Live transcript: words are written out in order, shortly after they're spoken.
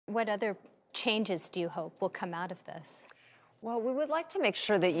What other changes do you hope will come out of this? Well, we would like to make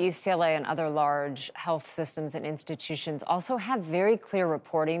sure that UCLA and other large health systems and institutions also have very clear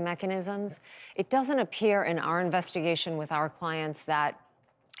reporting mechanisms. It doesn't appear in our investigation with our clients that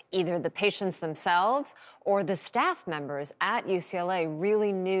either the patients themselves or the staff members at UCLA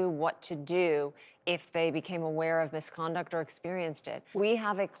really knew what to do if they became aware of misconduct or experienced it. We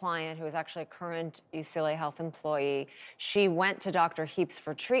have a client who is actually a current UCLA health employee. She went to Dr. Heaps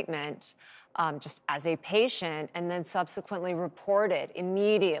for treatment just as a patient, and then subsequently reported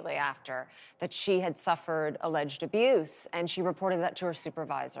immediately after that she had suffered alleged abuse, and she reported that to her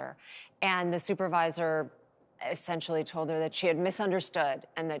supervisor. And the supervisor essentially told her that she had misunderstood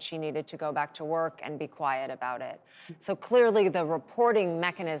and that she needed to go back to work and be quiet about it. So clearly the reporting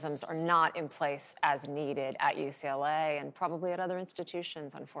mechanisms are not in place as needed at UCLA and probably at other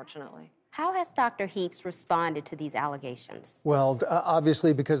institutions, unfortunately. How has Dr. Heaps responded to these allegations? Well,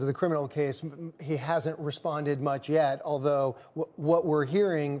 obviously, because of the criminal case, he hasn't responded much yet, although what we're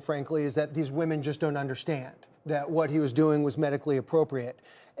hearing, frankly, is that these women just don't understand that what he was doing was medically appropriate.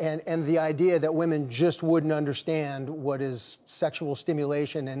 And the idea that women just wouldn't understand what is sexual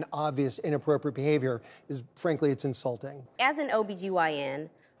stimulation and obvious inappropriate behavior is, frankly, it's insulting. As an OB-GYN,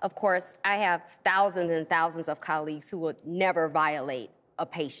 of course, I have thousands and thousands of colleagues who would never violate a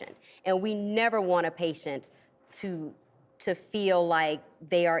patient. And we never want a patient to feel like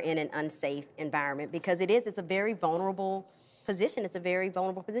they are in an unsafe environment, because it's a very vulnerable position. It's a very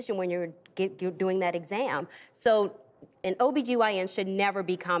vulnerable position when you're doing that exam. So an OB-GYN should never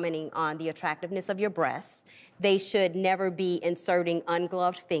be commenting on the attractiveness of your breasts. They should never be inserting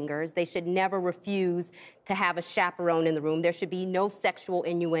ungloved fingers. They should never refuse to have a chaperone in the room. There should be no sexual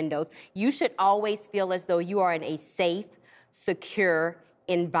innuendos. You should always feel as though you are in a safe, secure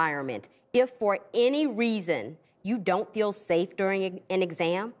environment. If for any reason you don't feel safe during an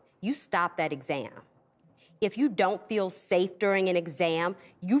exam, you stop that exam. If you don't feel safe during an exam,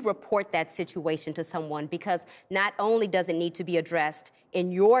 you report that situation to someone, because not only does it need to be addressed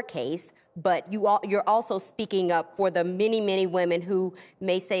in your case, but you're also speaking up for the many, many women who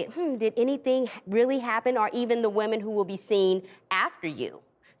may say, did anything really happen? Or even the women who will be seen after you.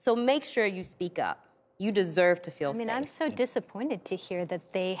 So make sure you speak up. You deserve to feel safe. I'm so disappointed to hear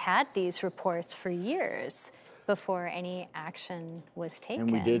that they had these reports for years before any action was taken.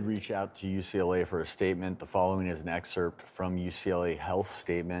 And we did reach out to UCLA for a statement. The following is an excerpt from UCLA Health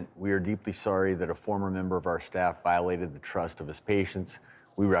statement. We are deeply sorry that a former member of our staff violated the trust of his patients.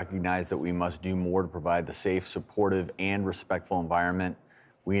 We recognize that we must do more to provide the safe, supportive, and respectful environment.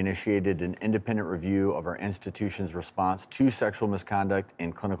 We initiated an independent review of our institution's response to sexual misconduct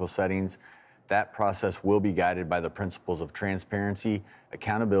in clinical settings. That process will be guided by the principles of transparency,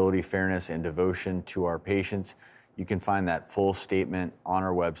 accountability, fairness, and devotion to our patients. You can find that full statement on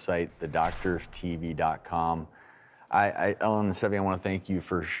our website, thedoctorstv.com. Ellen and Sevi, I want to thank you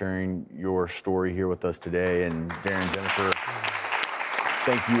for sharing your story here with us today. And Darren, Jennifer,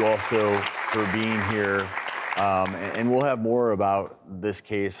 thank you also for being here. And we'll have more about this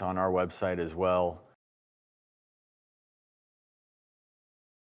case on our website as well.